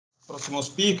Próximo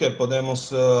speaker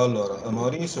podemos, allora,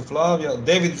 Maurício, Flávia,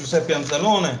 David Giuseppe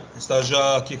Anzalone, está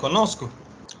já aqui conosco.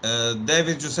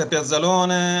 David Giuseppe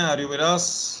Anzalone, are you with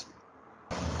us?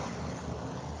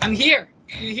 I'm here.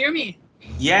 Can you hear me?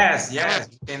 Yes, we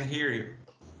can hear you.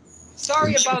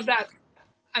 Sorry about that.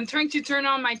 I'm trying to turn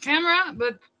on my camera,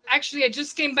 but actually I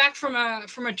just came back from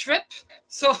a trip,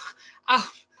 so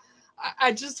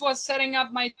I just was setting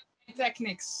up my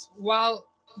techniques while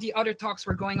the other talks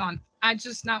were going on. I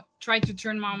just now tried to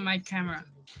turn on my camera.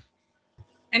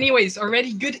 Anyways,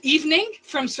 already good evening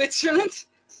from Switzerland.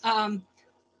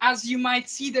 As you might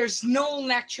see, there's no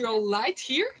natural light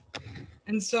here,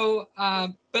 and so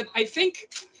but I think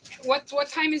what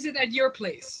time is it at your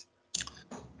place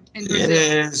in Brazil? It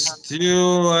is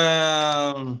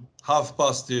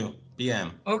 2:30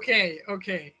 p.m. Okay.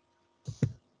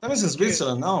 That is in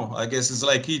Switzerland now. I guess it's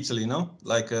like Italy, no?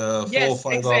 Like 4 or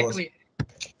 5 exactly. hours.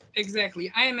 Exactly.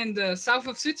 I am in the south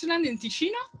of Switzerland, in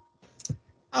Ticino.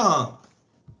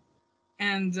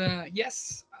 And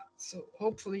yes, so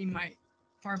hopefully my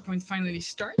PowerPoint finally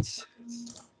starts.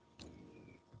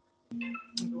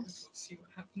 Let's see what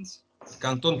happens.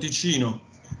 Canton Ticino.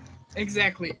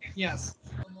 Exactly. Yes.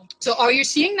 So are you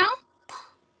seeing now?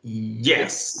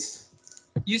 Yes.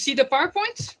 You see the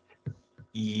PowerPoint?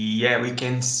 Yeah, we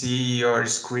can see your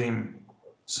screen.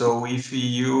 So if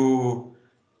you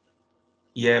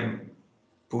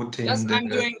put in Yes, I'm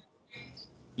doing.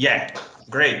 Yeah,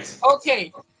 great. Okay,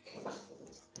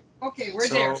 we're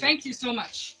there. Thank you so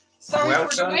much. Sorry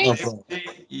for the wait.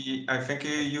 I think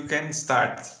you can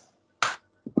start.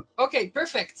 Okay,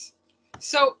 perfect.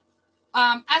 So,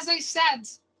 as I said,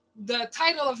 the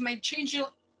title of my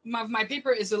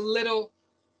paper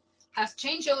has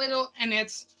changed a little, and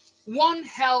it's one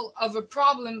hell of a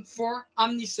problem for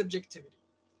omnisubjectivity.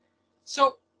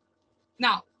 So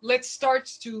now let's start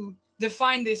to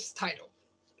define this title.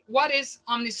 What is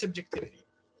omnisubjectivity?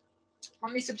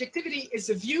 Omnisubjectivity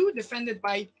is a view defended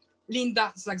by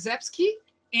Linda Zagzebski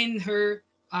in her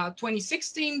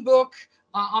 2016 book,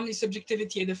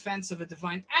 Omnisubjectivity, A Defense of a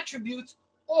Divine Attribute,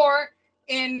 or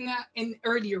in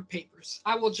earlier papers.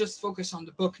 I will just focus on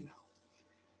the book now.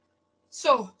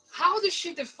 So how does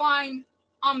she define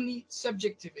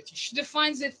omnisubjectivity? She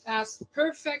defines it as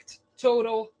perfect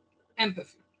total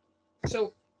empathy.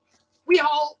 So we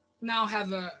all now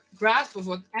have a grasp of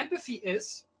what empathy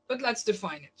is, but let's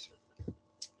define it.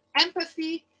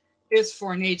 Empathy is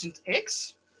for an agent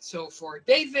X, so for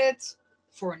David,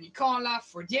 for Nicola,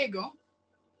 for Diego.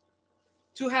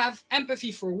 To have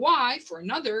empathy for Y, for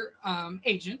another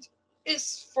agent,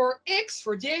 is for X,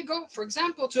 for Diego, for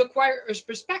example, to acquire a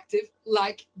perspective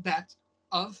like that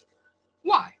of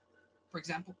Y, for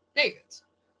example, David.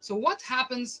 So what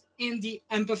happens in the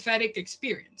empathetic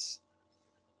experience?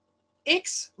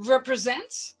 X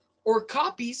represents or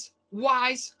copies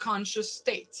Y's conscious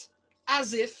state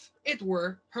as if it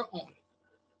were her own.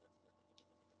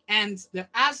 And the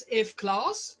as if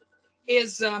clause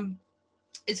is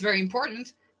very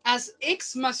important, as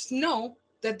X must know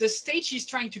that the state she's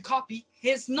trying to copy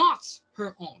is not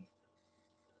her own.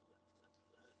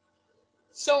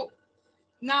 So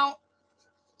now,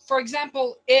 for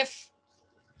example, if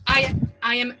I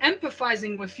am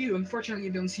empathizing with you, unfortunately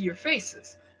you don't see your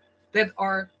faces, that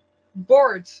are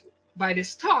bored by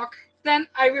this talk, then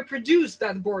I reproduce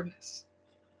that boredness,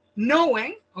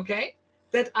 knowing, okay,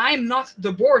 that I'm not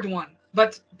the bored one,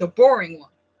 but the boring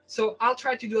one. So I'll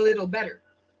try to do a little better.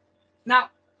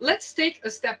 Now, let's take a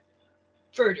step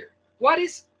further. What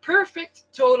is perfect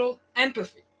total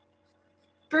empathy?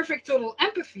 Perfect total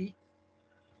empathy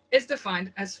is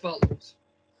defined as follows.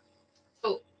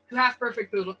 So to have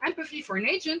perfect total empathy for an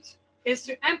agent is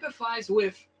to empathize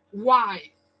with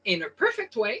Y in a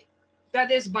perfect way, that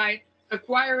is by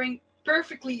acquiring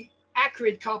perfectly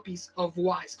accurate copies of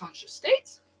Y's conscious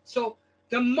states. So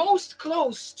the most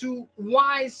close to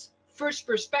Y's first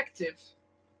perspective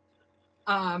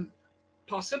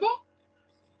possible,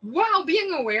 while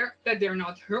being aware that they're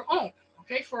not her own,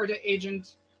 okay, for the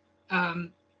agent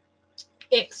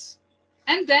X.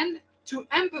 And then to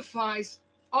empathize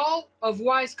all of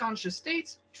Y's conscious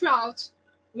states throughout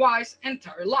Y's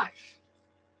entire life.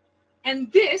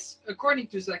 And this, according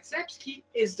to Zagzebski,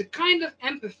 is the kind of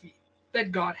empathy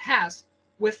that God has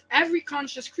with every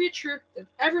conscious creature that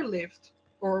ever lived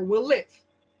or will live.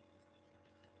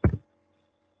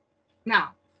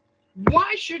 Now,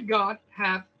 why should God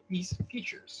have these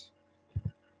features?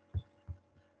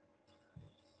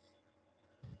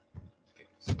 Okay,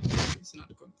 so it's not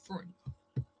going forward.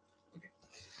 Okay,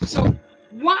 so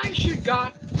why should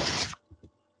God?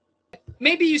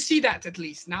 Maybe you see that at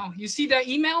least now. You see the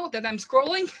email that I'm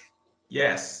scrolling?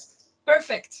 Yes.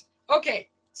 Perfect. Okay,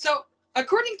 So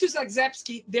according to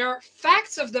Zagzebski, there are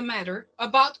facts of the matter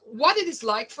about what it is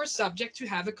like for a subject to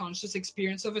have a conscious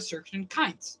experience of a certain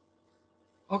kind.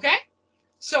 Okay?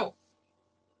 So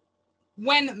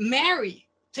when Mary,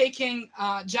 taking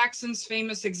Jackson's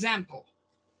famous example,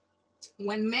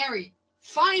 when Mary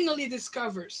finally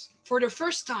discovers for the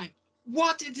first time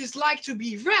what it is like to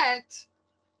be red,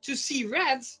 to see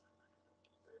reds,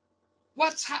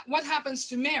 what happens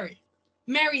to Mary?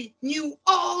 Mary knew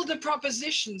all the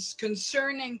propositions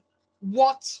concerning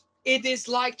what it is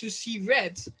like to see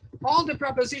red, all the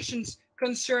propositions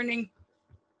concerning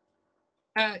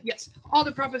all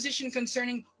the proposition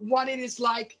concerning what it is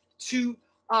like to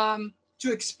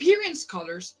experience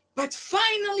colors, but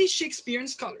finally she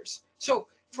experienced colors. So,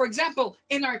 for example,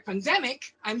 in our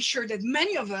pandemic, I'm sure that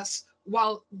many of us,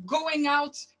 while going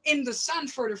out in the sun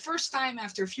for the first time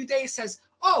after a few days, says,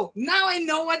 "Oh, now I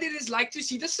know what it is like to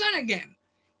see the sun again."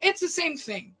 It's the same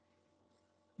thing.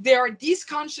 There are these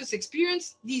conscious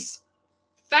experience, these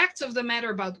facts of the matter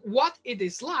about what it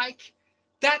is like,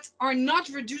 that are not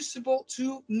reducible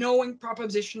to knowing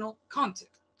propositional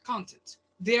content.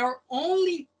 They are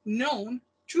only known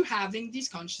through having these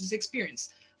conscious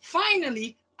experience.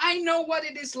 Finally, I know what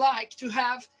it is like to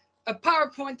have a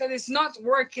PowerPoint that is not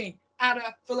working at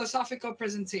a philosophical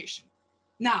presentation.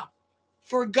 Now,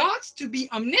 for God to be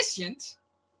omniscient,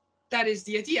 that is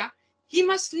the idea, he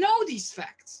must know these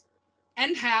facts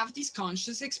and have these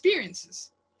conscious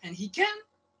experiences. And he can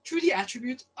through the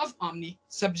attribute of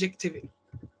ominisubjectivity.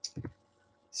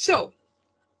 So,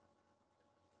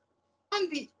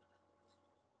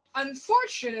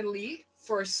 unfortunately,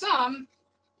 for some,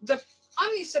 the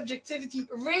ominisubjectivity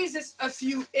raises a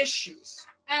few issues.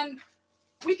 And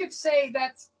we could say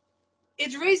that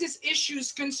it raises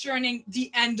issues concerning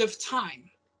the end of time.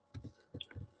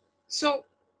 So,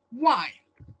 why?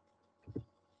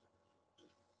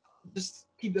 Just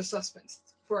keep the suspense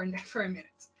for a minute.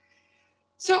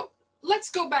 So,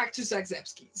 let's go back to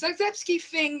Zagzebski. Zagzebski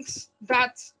thinks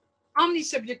that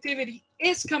ominisubjectivity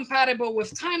is compatible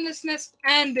with timelessness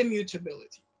and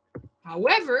immutability.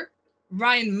 However,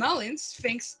 Ryan Mullins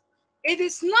thinks it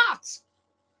is not.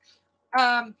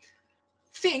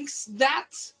 Thinks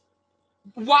that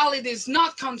while it is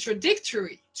not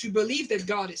contradictory to believe that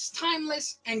God is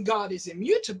timeless and God is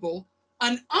immutable,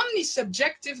 an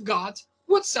omnisubjective God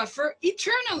would suffer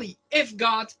eternally if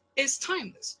God is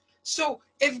timeless. So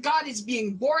if God is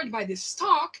being bored by this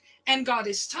talk and God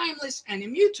is timeless and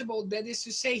immutable, that is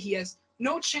to say he has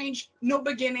no change, no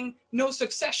beginning, no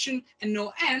succession, and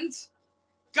no end,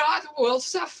 God will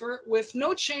suffer with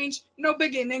no change, no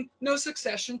beginning, no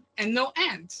succession, and no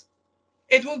end.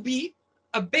 It will be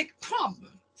a big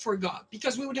problem for God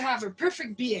because we would have a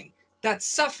perfect being that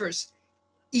suffers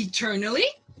eternally.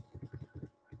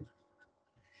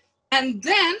 And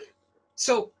then,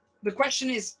 so the question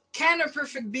is, can a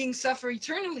perfect being suffer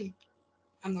eternally?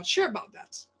 I'm not sure about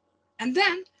that. And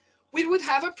then we would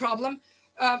have a problem,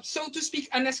 so to speak,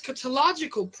 an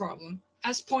eschatological problem,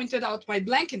 as pointed out by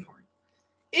Blankenhorn.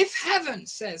 If heaven,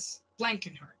 says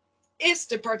Blankenhorn, is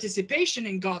the participation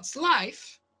in God's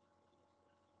life,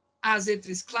 as it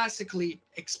is classically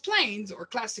explained or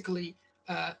classically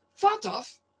thought of,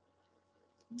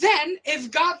 then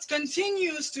if God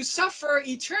continues to suffer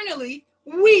eternally,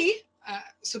 we,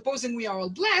 supposing we are all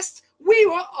blessed, we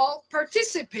will all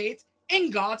participate in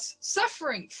God's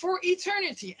suffering for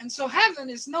eternity. And so heaven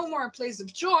is no more a place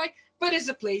of joy, but is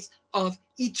a place of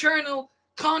eternal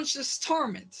conscious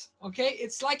torment. Okay,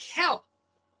 it's like hell.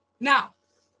 Now,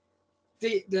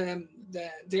 the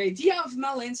idea of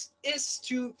Mullins is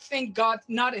to think God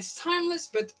not as timeless,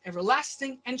 but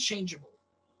everlasting and changeable.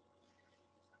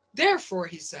 Therefore,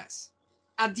 he says,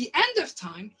 at the end of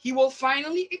time, he will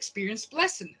finally experience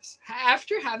blessedness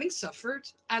after having suffered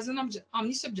as an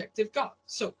omnisubjective God.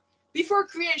 So, before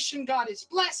creation, God is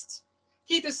blessed.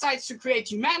 He decides to create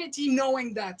humanity,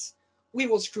 knowing that we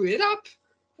will screw it up.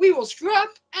 We will screw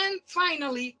up, and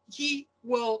finally, he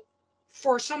will,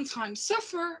 for some time,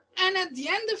 suffer. And at the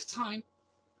end of time,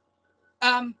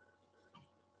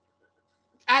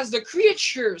 as the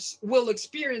creatures will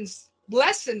experience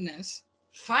blessedness,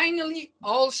 finally,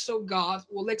 also God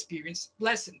will experience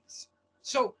blessedness.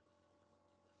 So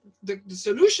the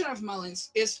solution of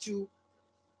Mullins is to,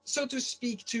 so to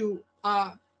speak, to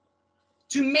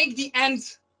make the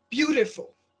end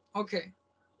beautiful. Okay.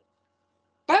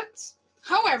 But,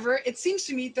 however, it seems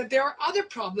to me that there are other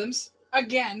problems,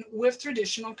 again, with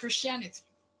traditional Christianity.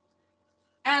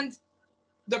 And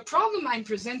the problem I'm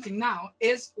presenting now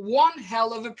is one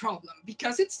hell of a problem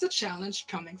because it's the challenge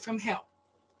coming from hell.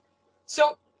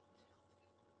 So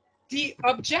the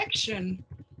objection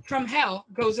from hell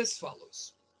goes as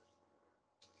follows.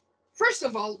 first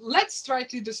of all, let's try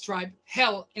to describe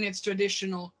hell in its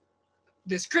traditional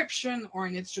description or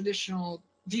in its traditional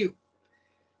view.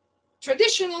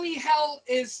 Traditionally, hell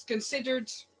is considered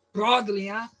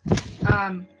broadly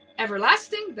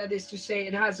everlasting. That is to say,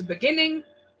 it has a beginning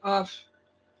of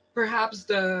perhaps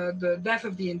the death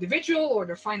of the individual or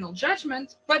the final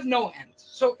judgment, but no end.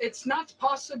 So it's not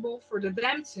possible for the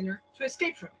damned sinner to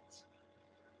escape from it.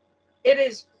 It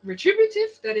is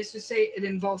retributive. That is to say, it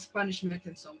involves punishment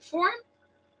in some form.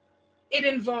 It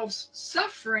involves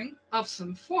suffering of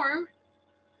some form.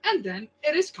 And then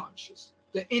it is conscious.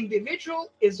 The individual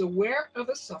is aware of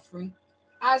a suffering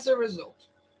as a result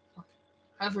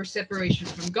of her separation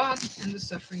from God and the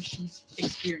suffering she's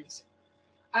experiencing.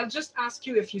 I'll just ask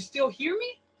you if you still hear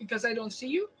me, because I don't see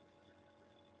you.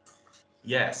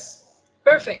 Yes.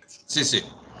 Perfect. Sì, sì.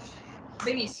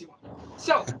 Benissimo.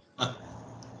 So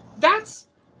that's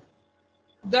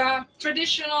the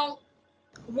traditional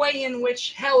way in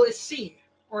which hell is seen,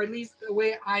 or at least the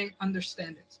way I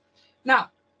understand it. Now,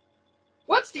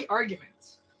 what's the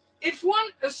argument? If one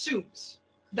assumes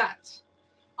that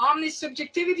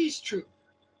omnisubjectivity is true,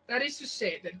 that is to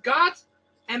say that God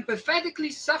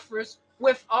empathetically suffers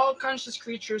with all conscious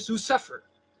creatures who suffer,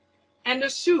 and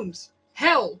assumes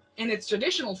hell in its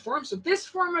traditional form, so this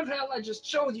form of hell I just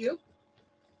showed you,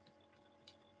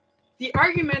 the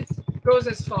argument goes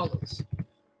as follows.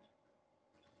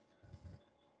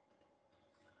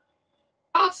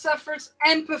 God suffers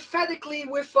empathetically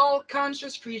with all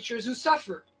conscious creatures who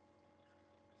suffer.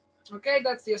 Okay,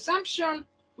 that's the assumption.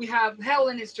 We have hell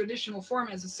in its traditional form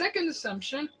as a second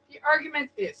assumption. The argument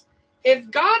is,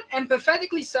 if God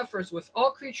empathetically suffers with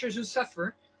all creatures who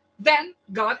suffer, then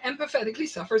God empathetically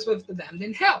suffers with the damned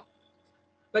in hell.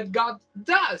 But God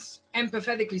does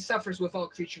empathetically suffers with all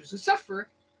creatures who suffer,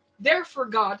 therefore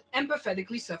God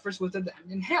empathetically suffers with the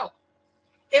damned in hell.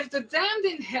 If the damned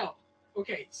in hell,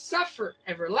 okay, suffer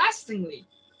everlastingly,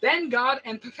 then God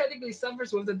empathetically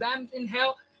suffers with the damned in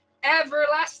hell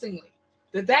everlastingly.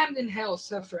 The damned in hell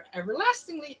suffer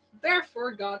everlastingly,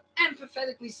 therefore God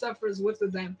empathetically suffers with the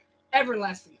damned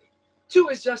everlastingly. 2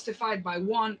 is justified by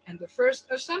 1 and the first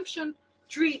assumption.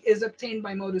 3 is obtained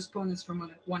by modus ponens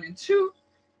from 1 and 2.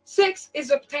 6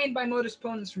 is obtained by modus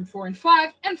ponens from 4 and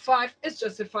 5 is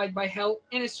justified by hell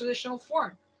in its traditional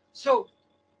form. So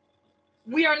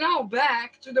we are now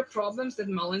back to the problems that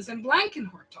Mullins and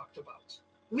Blankenhorn talked about.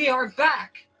 We are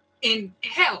back in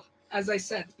hell, as I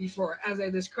said before, as I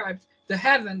described the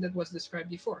heaven that was described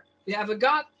before. We have a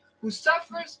God who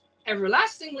suffers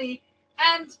everlastingly,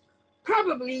 and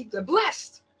probably the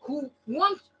blessed who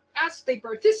want, as they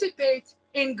participate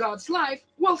in God's life,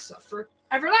 will suffer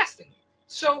everlastingly.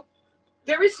 So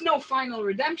there is no final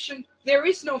redemption. There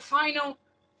is no final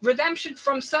redemption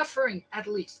from suffering, at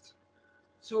least.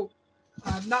 So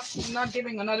not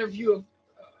giving another view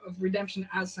of redemption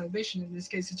as salvation in this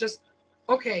case. It's just,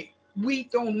 okay, we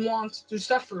don't want to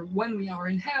suffer when we are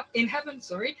in heaven,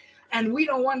 and we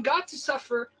don't want God to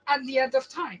suffer at the end of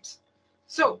times.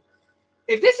 So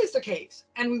if this is the case,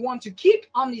 and we want to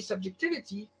keep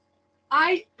omnisubjectivity,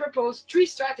 I propose 3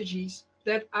 strategies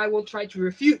that I will try to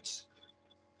refute.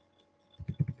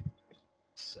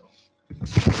 So,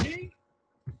 okay.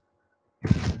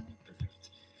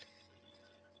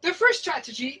 The first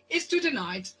strategy is to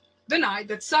deny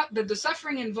that the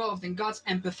suffering involved in God's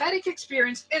empathetic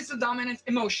experience is the dominant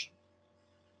emotion.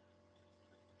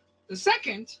 The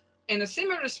second, in a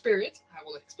similar spirit, I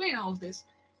will explain all of this,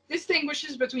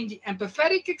 distinguishes between the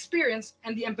empathetic experience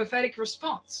and the empathetic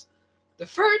response. The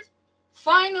third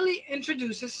finally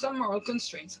introduces some moral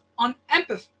constraints on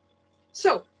empathy.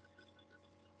 So,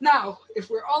 now, if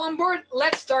we're all on board,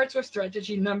 let's start with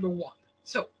strategy number 1.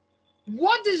 So,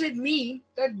 what does it mean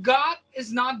that God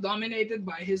is not dominated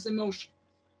by his emotion?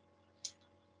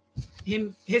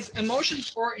 His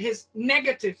emotions, or his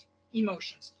negative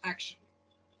emotions, actually.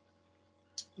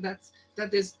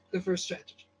 That is the first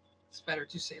strategy. It's better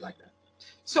to say like that.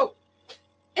 So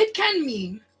it can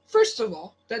mean, first of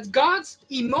all, that God's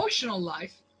emotional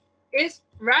life is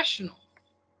rational.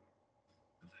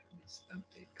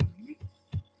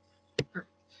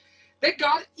 That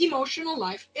God's emotional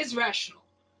life is rational.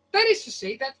 That is to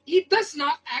say that he does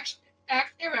not act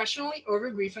irrationally over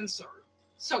grief and sorrow.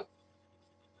 So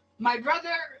my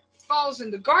brother falls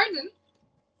in the garden,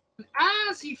 and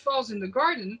as he falls in the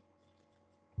garden,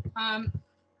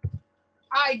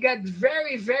 I get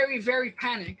very, very, very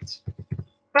panicked,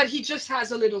 but he just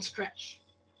has a little scratch.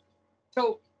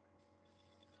 So,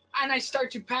 and I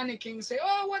start to panicking and say,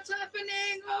 "Oh, what's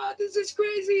happening? Oh, this is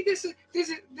crazy. This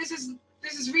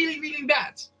is really, really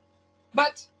bad."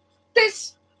 But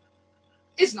this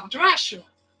is not rational.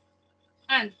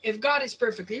 And if God is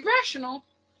perfectly rational,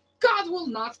 God will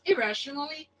not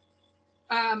irrationally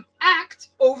act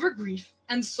over grief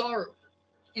and sorrow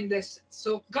in this sense.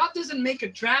 So God doesn't make a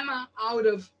drama out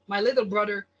of my little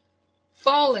brother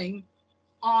falling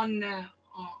on the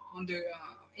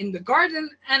in the garden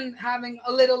and having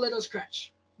a little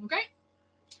scratch. Okay.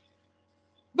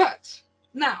 But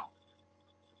now,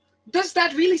 does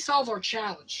that really solve our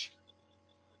challenge?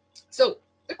 So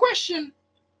the question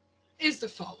is the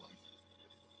following: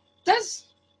 does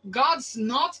God's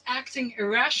not acting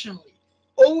irrationally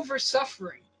over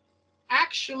suffering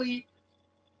actually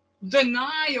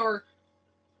deny or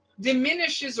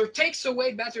diminishes or takes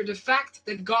away better the fact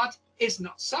that God is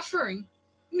not suffering?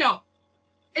 No.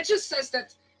 It just says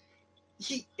that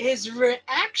his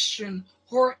reaction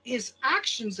or his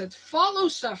actions that follow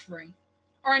suffering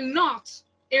are not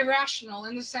irrational,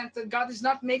 in the sense that God is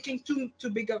not making too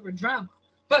big of a drama.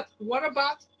 But what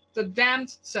about the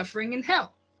damned suffering in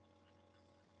hell?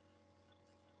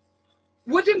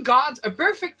 Wouldn't God, a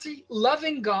perfectly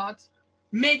loving God,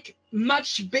 make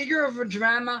much bigger of a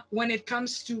drama when it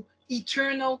comes to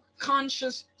eternal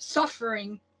conscious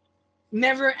suffering,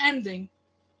 never ending,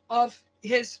 of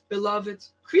his beloved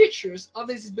creatures, of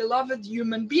his beloved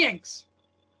human beings?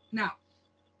 Now,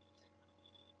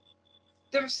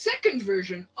 the second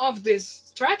version of this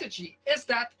strategy is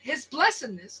that his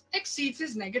blessedness exceeds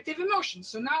his negative emotions.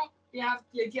 So now we have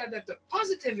the idea that the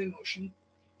positive emotion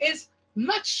is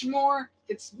much more,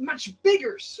 it's much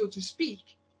bigger, so to speak,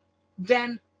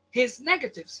 than his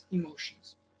negative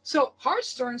emotions. So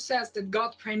Hartshorne says that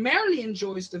God primarily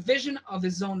enjoys the vision of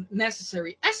his own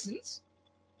necessary essence,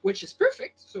 which is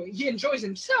perfect, so he enjoys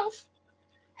himself,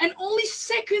 and only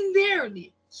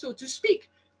secondarily, so to speak,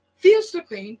 feels the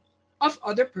pain of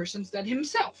other persons than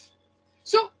himself.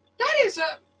 So that is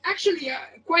actually a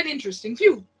quite interesting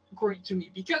view, according to me,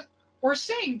 because we're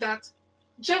saying that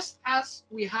just as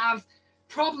we have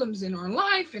problems in our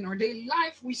life, in our daily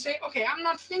life, we say, okay, I'm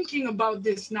not thinking about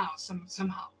this now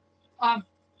somehow. I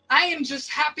am just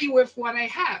happy with what I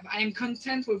have. I am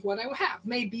content with what I have.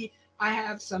 Maybe I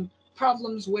have some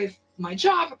problems with my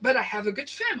job, but I have a good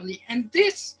family. And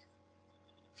this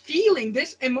feeling,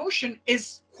 this emotion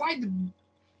is quite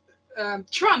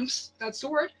trumps, that's the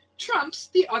word, trumps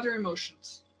the other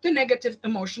emotions, the negative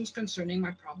emotions concerning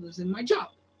my problems in my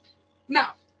job.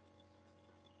 Now,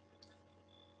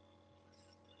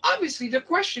 obviously the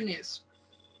question is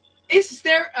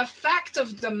there a fact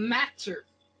of the matter?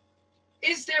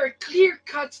 Is there a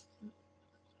clear-cut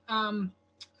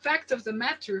fact of the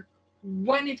matter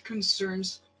when it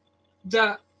concerns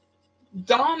the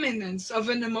dominance of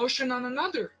an emotion on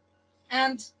another?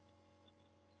 And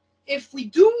if we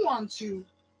do want to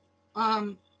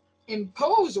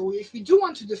impose, or if we do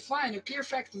want to define a clear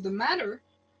fact of the matter,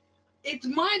 it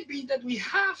might be that we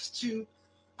have to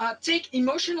take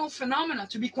emotional phenomena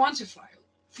to be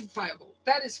quantifiable.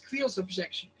 That is Creel's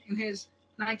objection in his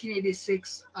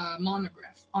 1986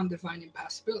 monograph on divine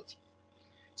impassibility.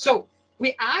 So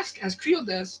we ask, as Creel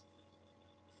does,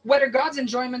 whether God's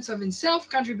enjoyment of himself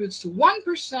contributes to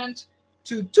 1%,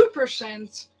 to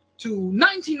 2%, to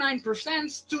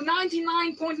 99%, to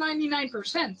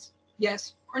 99.99%,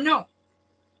 yes or no?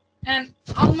 And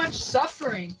how much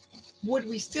suffering would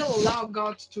we still allow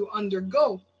God to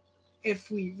undergo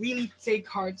if we really take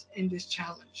heart in this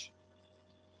challenge?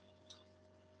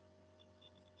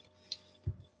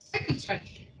 Second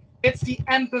strategy, it's the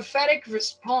empathetic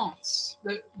response,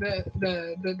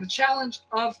 the challenge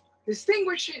of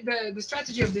distinguishing, the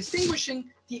strategy of distinguishing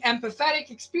the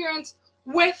empathetic experience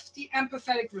with the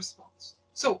empathetic response.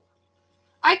 So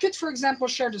I could, for example,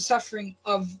 share the suffering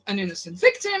of an innocent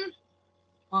victim,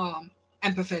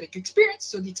 empathetic experience,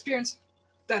 so the experience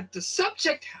that the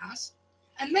subject has,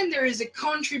 and then there is a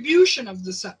contribution of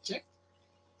the subject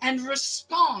and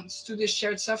response to this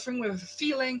shared suffering with a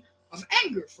feeling of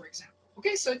anger, for example.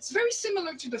 Okay, so it's very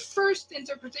similar to the first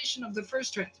interpretation of the first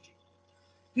strategy.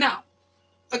 Now,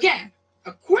 again,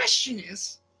 a question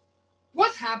is,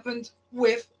 what happened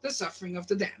with the suffering of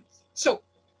the damned? So,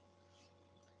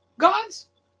 what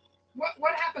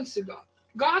happens to God?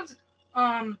 God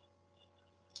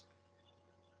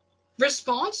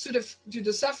responds to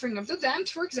the suffering of the damned,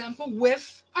 for example,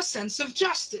 with a sense of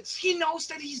justice. He knows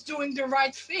that he's doing the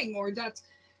right thing, or that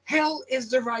hell is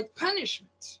the right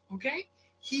punishment. Okay?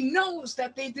 He knows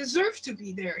that they deserve to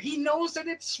be there. He knows that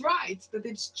it's right, that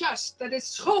it's just, that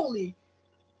it's holy,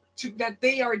 that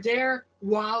they are there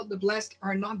while the blessed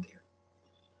are not there.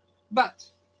 But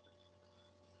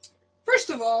first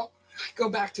of all, go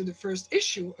back to the first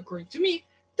issue. According to me,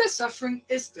 the suffering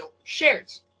is still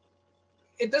shared.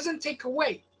 It doesn't take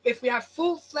away. If we have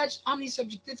full-fledged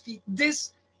ominisubjectivity,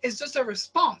 this is just a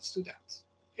response to that.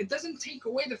 It doesn't take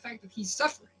away the fact that he's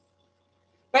suffering.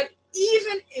 But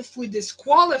even if we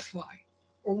disqualify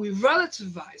or we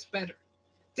relativize better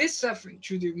this suffering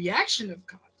through the reaction of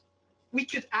God, we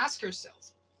could ask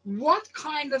ourselves, what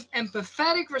kind of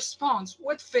empathetic response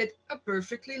would fit a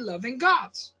perfectly loving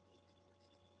God?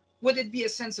 Would it be a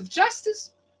sense of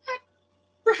justice?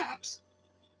 Perhaps.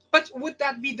 But would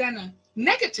that be then a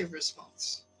negative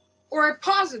response or a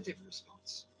positive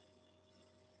response?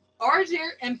 Are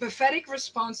there empathetic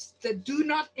responses that do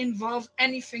not involve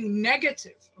anything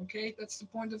negative? Okay, that's the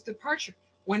point of departure.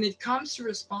 When it comes to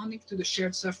responding to the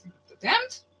shared suffering of the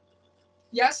damned,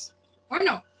 yes or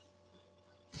no?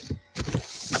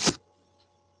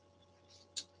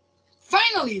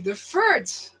 Finally, the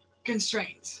third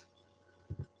constraint,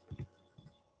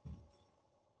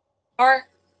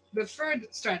 the third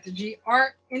strategy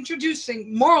are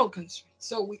introducing moral constraints.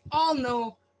 So we all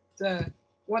know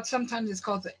what sometimes is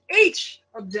called the H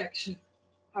objection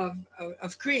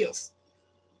of creeds.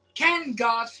 Can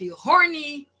God feel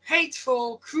horny,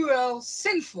 hateful, cruel,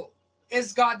 sinful?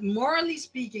 Is God, morally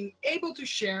speaking, able to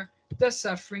share the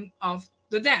suffering of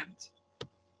the damned?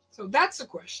 So that's the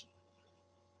question.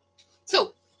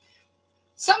 So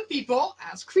some people,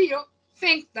 as Creo,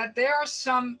 think that there are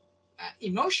some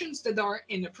emotions that are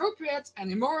inappropriate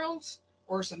and immoral,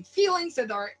 or some feelings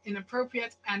that are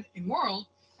inappropriate and immoral.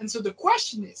 And so the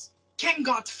question is, can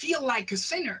God feel like a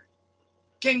sinner?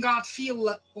 Can God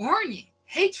feel horny,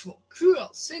 hateful, cruel,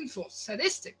 sinful,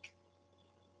 sadistic?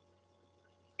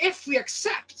 If we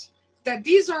accept that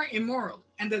these are immoral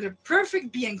and that a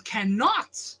perfect being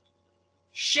cannot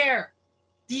share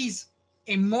these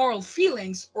immoral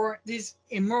feelings or these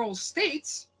immoral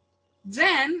states,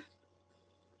 then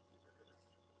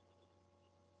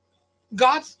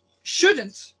God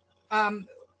shouldn't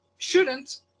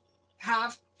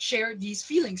have shared these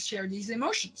feelings, share these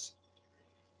emotions.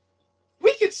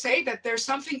 We could say that there's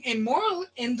something immoral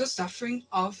in the suffering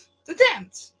of the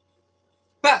damned.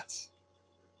 But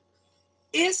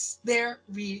is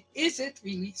it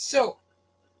really so?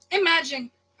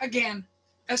 Imagine again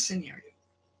a scenario.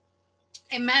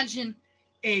 Imagine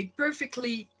a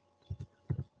perfectly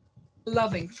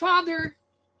loving father,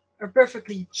 a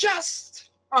perfectly just,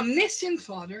 omniscient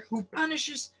father who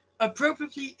punishes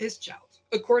appropriately his child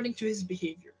according to his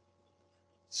behavior.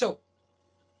 So,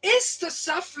 is the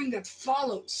suffering that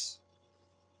follows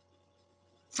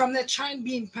from that child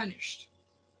being punished,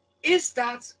 is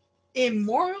that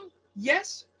immoral?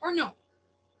 Yes or no?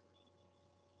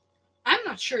 I'm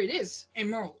not sure it is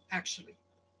immoral, actually.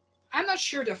 I'm not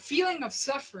sure the feeling of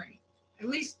suffering, at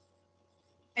least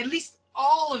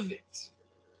all of it,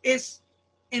 is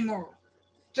immoral.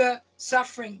 The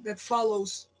suffering that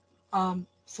follows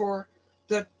for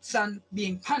the son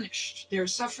being punished.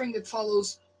 There's suffering that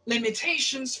follows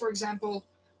limitations, for example,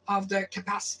 of the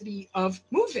capacity of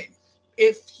moving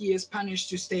if he is punished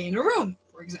to stay in a room,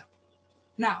 for example.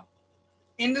 Now,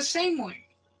 in the same way,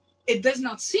 it does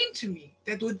not seem to me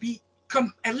that would be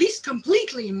at least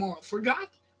completely immoral for God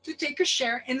to take a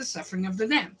share in the suffering of the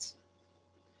damned.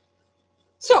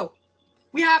 So,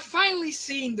 we have finally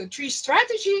seen the three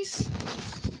strategies.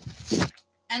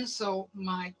 And so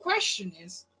my question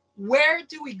is, where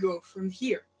do we go from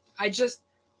here? I just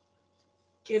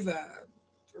give a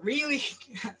really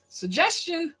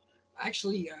suggestion,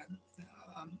 actually a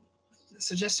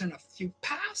suggestion of a few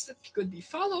paths that could be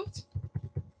followed.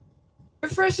 The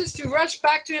first is to rush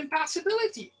back to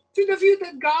impassibility, to the view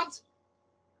that God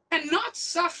cannot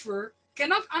suffer,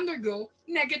 cannot undergo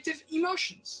negative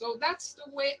emotions. So that's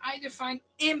the way I define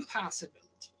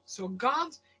impassibility. So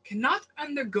God cannot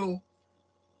undergo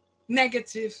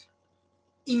negative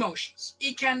emotions.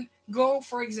 He can go,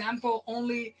 for example,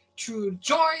 only through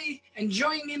joy,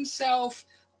 enjoying himself,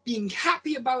 being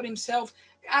happy about himself,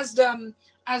 as the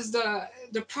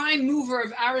prime mover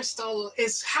of Aristotle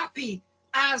is happy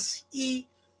as he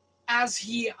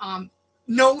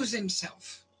knows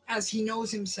himself,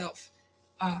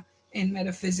 in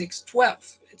Metaphysics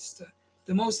 12. It's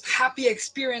the most happy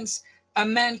experience a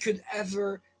man could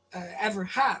ever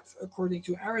have, according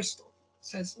to Aristotle.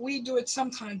 Says we do it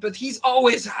sometimes, but he's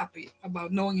always happy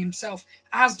about knowing himself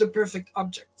as the perfect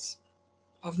objects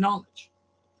of knowledge.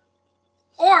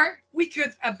 Or we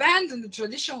could abandon the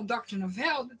traditional doctrine of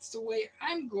hell. That's the way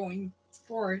I'm going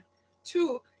forward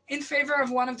too, in favor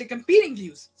of one of the competing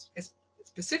views.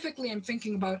 Specifically, I'm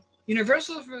thinking about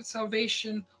universal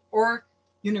salvation, or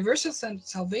universal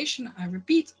salvation, I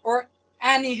repeat, or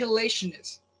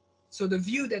annihilationism. So the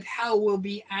view that hell will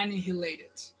be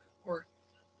annihilated, or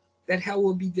that hell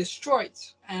will be destroyed,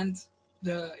 and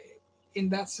in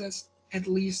that sense, at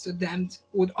least the damned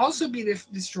would also be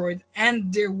destroyed,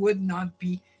 and there would not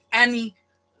be any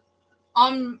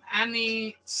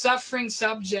suffering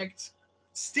subject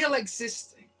still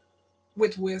existing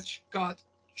with which God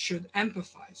should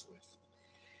empathize with.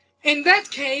 In that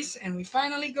case, and we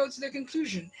finally go to the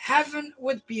conclusion, heaven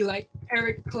would be like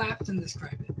Eric Clapton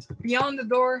described it. Beyond the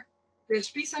door, there's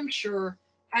peace, I'm sure,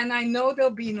 and I know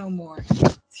there'll be no more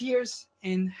tears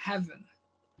in heaven.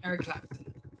 Eric Clapton.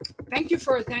 Thank you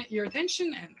for your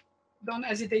attention, and don't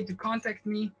hesitate to contact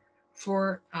me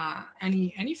for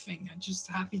anything. I'm just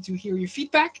happy to hear your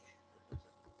feedback.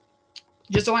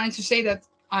 Just wanted to say that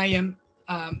I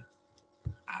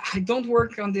don't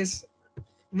work on this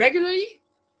regularly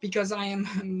because I am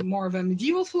more of a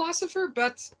medieval philosopher,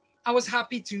 but I was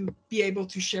happy to be able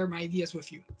to share my ideas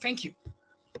with you. Thank you.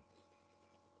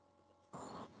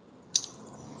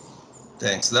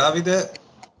 Thanks, Davide.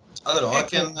 Allora, I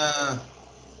can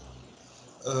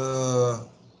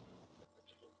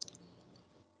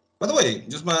by the way,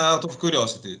 just out of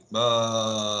curiosity,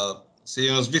 sei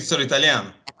uno svizzero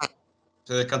italiano?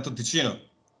 Sei del Canton Ticino?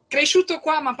 Cresciuto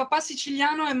qua, ma papà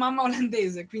siciliano e mamma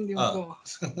olandese, quindi un po'.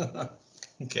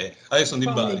 Ok, io sono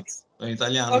di Bari, sono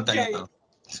italiano, italiano.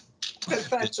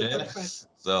 Perfetto, Piacere. perfetto.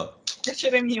 So.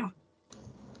 Piacere mio.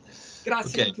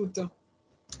 Grazie di tutto.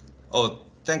 Oh,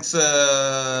 thanks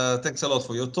a lot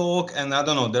for your talk, and I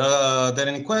don't know, are there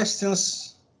any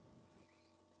questions?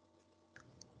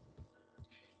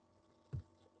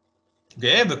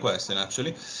 Okay, I have a question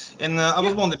actually, and I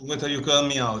was wondering whether you could help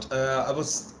me out. I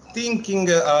was thinking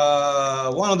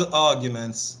one of the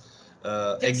arguments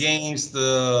against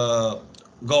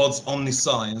God's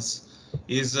omniscience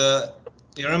is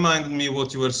it reminded me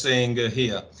what you were saying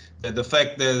here, that the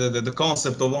fact that the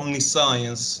concept of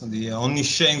omniscience, the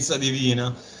onniscienza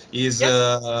divina, is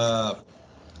it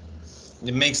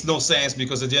makes no sense,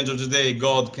 because at the end of the day,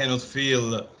 God cannot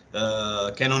feel,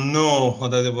 cannot know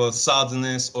that it was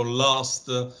sadness or lust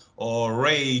or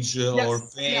rage or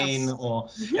pain.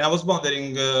 And I was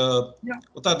wondering,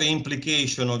 what are the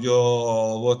implications of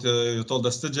what you told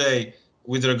us today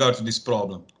with regard to this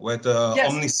problem with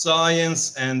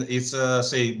omniscience, and it's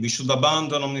say we should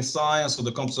abandon omniscience, or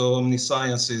the concept of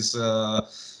omniscience is I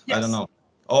don't know.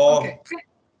 Okay.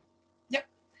 Yeah.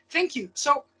 Thank you.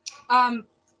 So I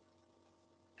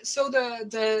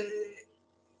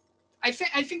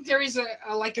think there is a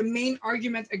main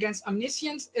argument against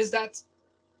omniscience is that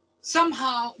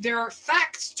somehow there are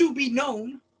facts to be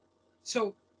known,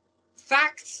 so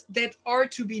facts that are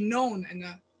to be known, and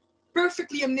a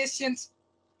perfectly omniscient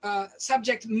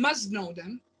subject must know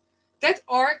them, that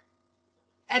are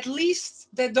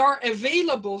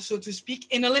available, so to speak,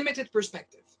 in a limited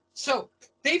perspective. So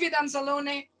David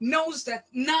Anzalone knows that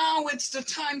now it's the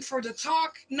time for the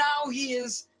talk, now he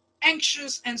is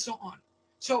anxious, and so on.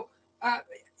 So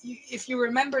if you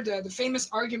remember the famous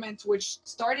argument which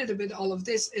started a bit all of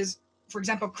this is, for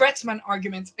example, Kreutzmann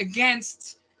argument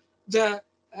against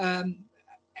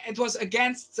it was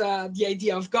against the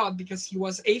idea of God, because he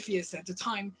was atheist at the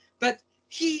time, but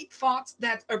he thought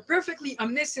that a perfectly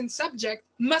omniscient subject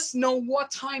must know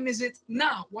what time is it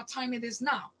now, what time it is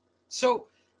now. So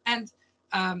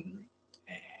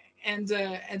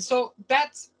so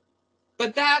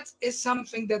that is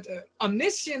something that an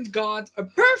omniscient God, a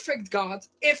perfect God,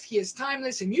 if he is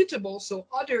timeless, immutable, so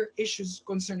other issues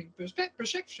concerning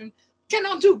perception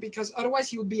cannot do, because otherwise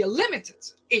he would be a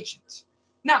limited agent.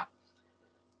 Now,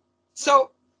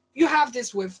 so you have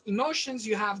this with emotions,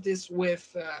 you have this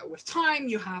with time,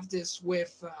 you have this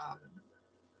with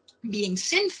being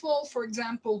sinful, for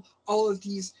example, all of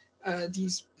these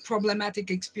problematic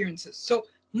experiences. So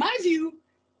my view,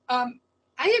 I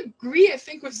agree, I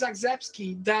think, with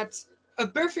Zagzebski that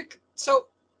so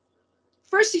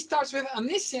first he starts with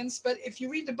omniscience, but if you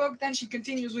read the book, then she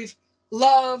continues with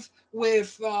love,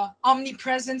 with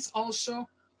omnipresence also,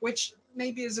 which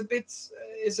maybe is a bit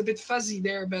fuzzy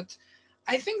there, but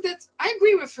I think that I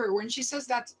agree with her when she says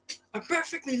that a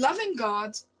perfectly loving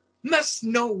God must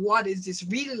know what is this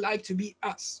really like to be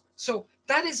us. So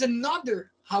that is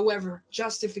another, however,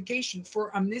 justification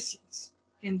for omniscience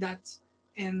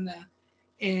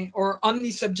or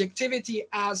omnisubjectivity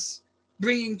as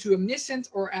bringing to omniscient,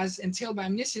 or as entailed by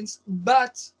omniscience,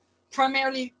 but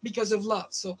primarily because of love.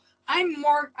 So I'm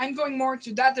going more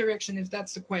to that direction, if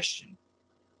that's the question.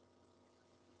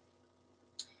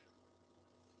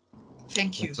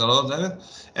 Thank you. Thanks a lot, David.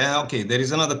 Okay, there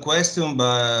is another question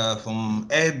from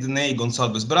Ed Ney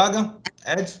Gonçalves Braga.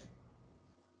 Ed,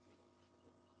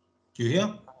 do you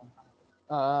hear?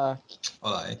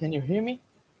 Can you hear me?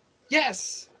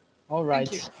 Yes. All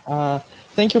right.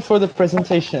 Thank you for the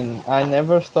presentation. I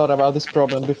never thought about this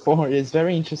problem before. It's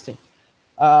very interesting.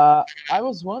 I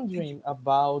was wondering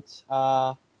about.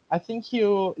 I think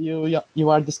you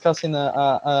are discussing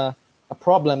a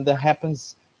problem that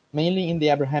happens mainly in the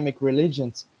Abrahamic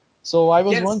religions. So I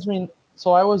was wondering.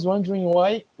 So I was wondering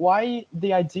why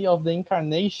the idea of the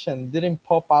incarnation didn't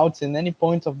pop out in any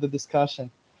point of the discussion.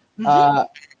 You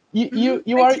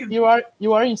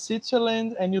are in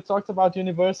Switzerland and you talked about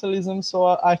universalism.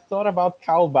 So I thought about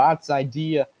Karl Barth's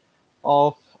idea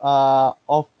of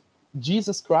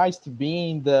Jesus Christ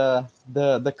being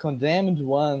the condemned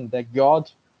one, that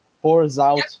God pours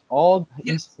out all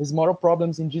his moral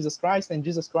problems in Jesus Christ, and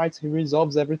Jesus Christ, he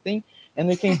resolves everything, and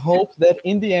we can hope that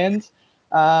in the end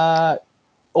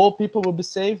all people will be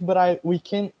saved, but we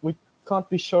can't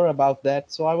be sure about that.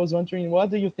 So I was wondering, what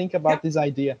do you think about this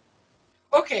idea?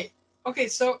 Okay,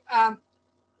 so I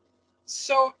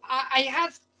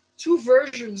have two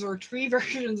versions or three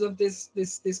versions of this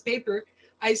paper.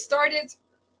 I started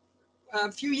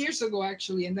a few years ago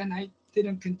actually, and then I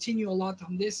didn't continue a lot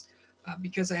on this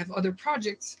because I have other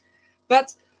projects.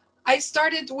 But I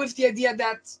started with the idea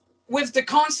that with the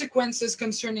consequences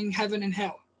concerning heaven and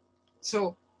hell.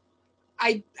 So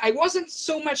I wasn't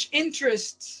so much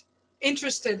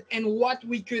interested in what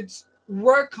we could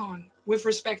work on with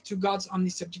respect to God's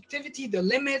omnisubjectivity, the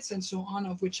limits and so on,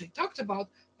 of which I talked about,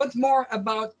 but more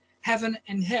about heaven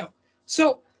and hell.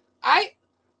 So I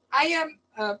am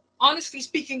honestly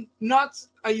speaking not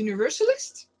a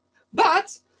universalist,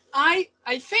 but I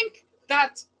think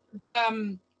that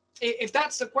if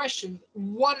that's the question,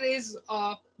 what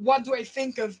do I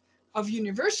think of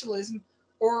universalism,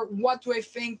 or what do I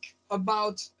think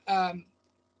about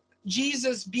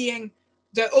Jesus being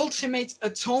the ultimate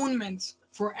atonement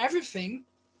for everything?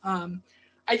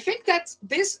 I think that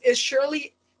this is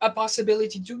surely a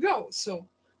possibility to go. So,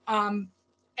 and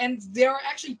there are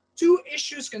actually two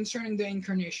issues concerning the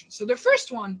incarnation. So the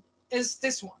first one is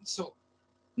this one. So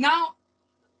now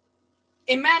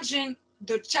imagine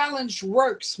the challenge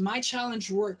works. My challenge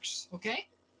works. Okay.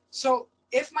 So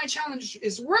if my challenge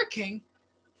is working,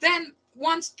 then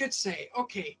one could say,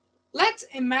 okay, let's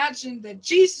imagine that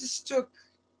Jesus took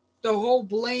the whole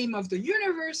blame of the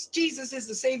universe. Jesus is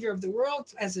the savior of the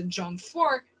world, as in John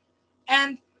 4.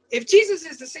 And if Jesus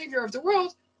is the savior of the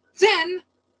world, then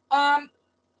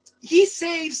he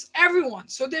saves everyone.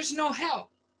 So there's no hell.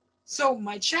 So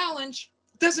my challenge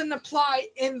doesn't apply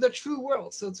in the true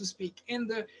world, so to speak, in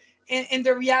the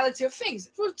reality of things.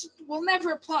 It will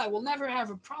never apply. We'll never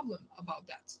have a problem about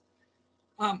that.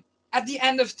 At the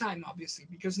end of time, obviously,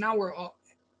 because now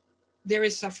there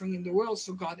is suffering in the world,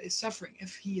 so God is suffering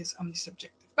if he is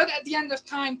omnisubjective. But at the end of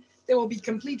time, there will be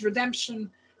complete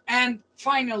redemption, and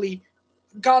finally,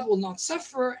 God will not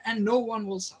suffer and no one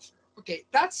will suffer. Okay,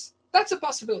 that's a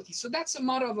possibility. So that's a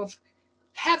model of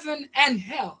heaven and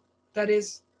hell that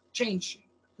is changing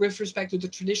with respect to the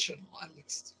traditional, at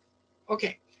least.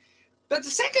 Okay, but the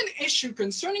second issue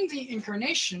concerning the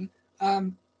incarnation,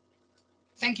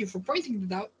 thank you for pointing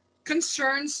it out,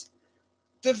 concerns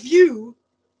the view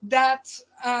that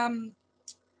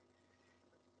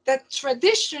that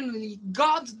traditionally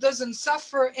God doesn't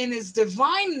suffer in his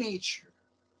divine nature,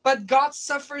 but God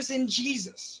suffers in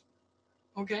Jesus.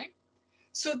 Okay?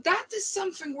 So that is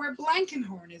something where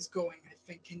Blankenhorn is going, I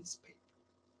think, in his paper.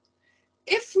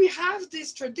 If we have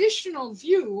this traditional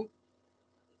view,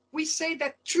 we say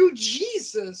that through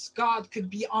Jesus, God could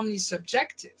be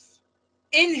omnisubjective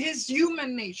in his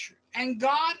human nature. And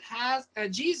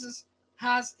Jesus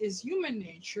has his human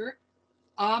nature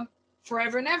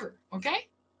forever and ever. Okay?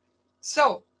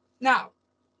 So now,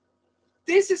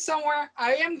 this is somewhere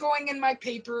I am going in my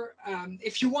paper.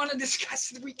 If you want to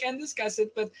discuss it, we can discuss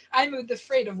it, but I'm a bit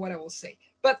afraid of what I will say.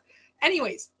 But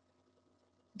anyways,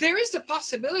 there is the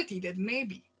possibility that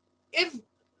maybe if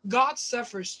God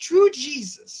suffers through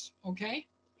Jesus, okay,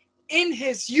 in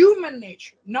his human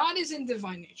nature, not as in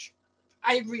divine nature,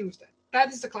 I agree with that.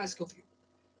 That is the classical view.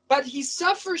 But he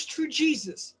suffers through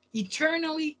Jesus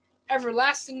eternally,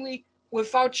 everlastingly,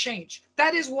 without change.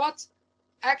 That is what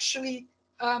actually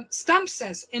Stump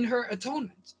says in her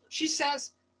atonement. She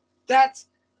says that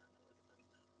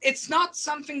it's not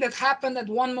something that happened at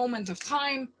one moment of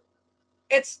time.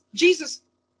 It's Jesus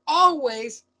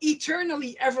always,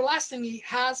 eternally, everlastingly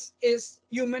has his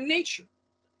human nature.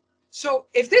 So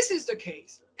if this is the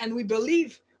case, and we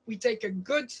believe we take a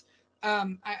good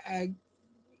account,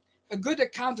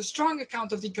 a strong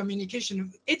account of the communication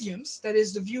of idioms, that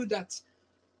is the view that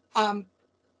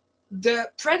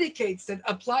the predicates that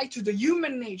apply to the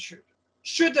human nature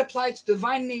should apply to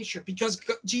divine nature, because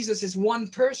Jesus is one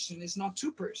person, is not two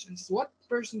persons, one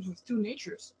person with two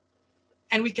natures.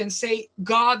 And we can say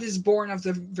God is born of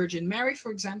the Virgin Mary,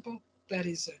 for example. That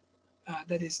is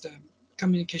the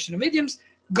communication of idioms,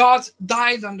 God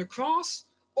died on the cross,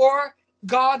 or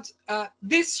God,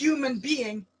 this human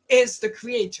being is the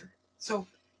creator. So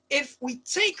if we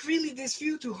take really this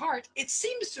view to heart, it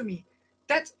seems to me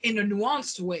that in a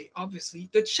nuanced way, obviously,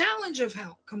 the challenge of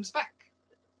hell comes back.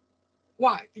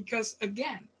 Why? Because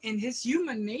again, in his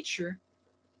human nature,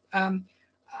 I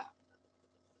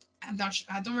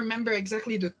don't remember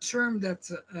exactly the term that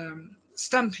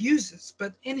Stump uses,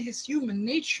 but in his human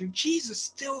nature, Jesus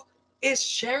still is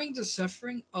sharing the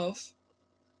suffering of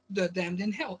the damned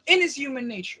in hell in his human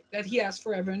nature that he has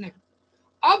forever and ever.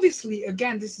 Obviously,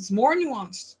 again, this is more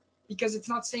nuanced because it's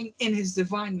not saying in his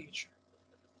divine nature,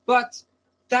 but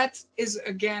that is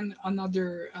again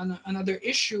another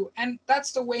issue, and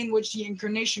that's the way in which the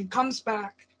incarnation comes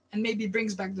back and maybe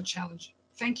brings back the challenge.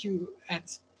 Thank you, Ed.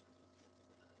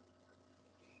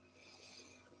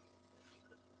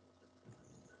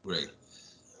 Great.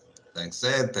 Thanks,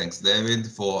 Ed. Thanks, David.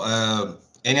 For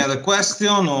any other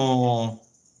question or?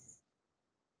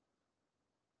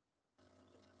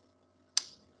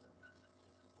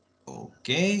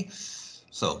 Okay.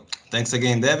 So thanks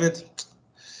again, David.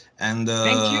 And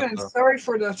thank you, and sorry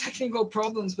for the technical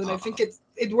problems, but I think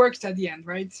it worked at the end,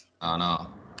 right? I know.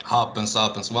 Happens.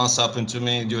 Once happened to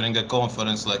me during a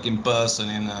conference, like in person,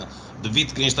 in the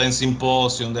Wittgenstein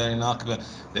Symposium there in Akbe.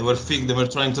 They were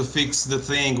trying to fix the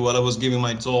thing while I was giving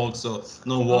my talk, so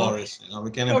no worries. You know,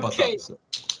 we can empathize. Okay. So,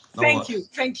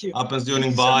 Thank you. Happens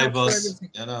during Bibles,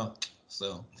 you know.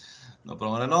 So no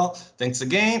problem at all. Thanks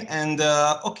again. And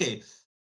okay.